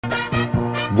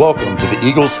Welcome to the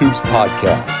Eagles Hoops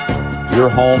Podcast, your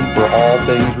home for all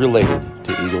things related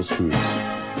to Eagles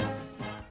Hoops.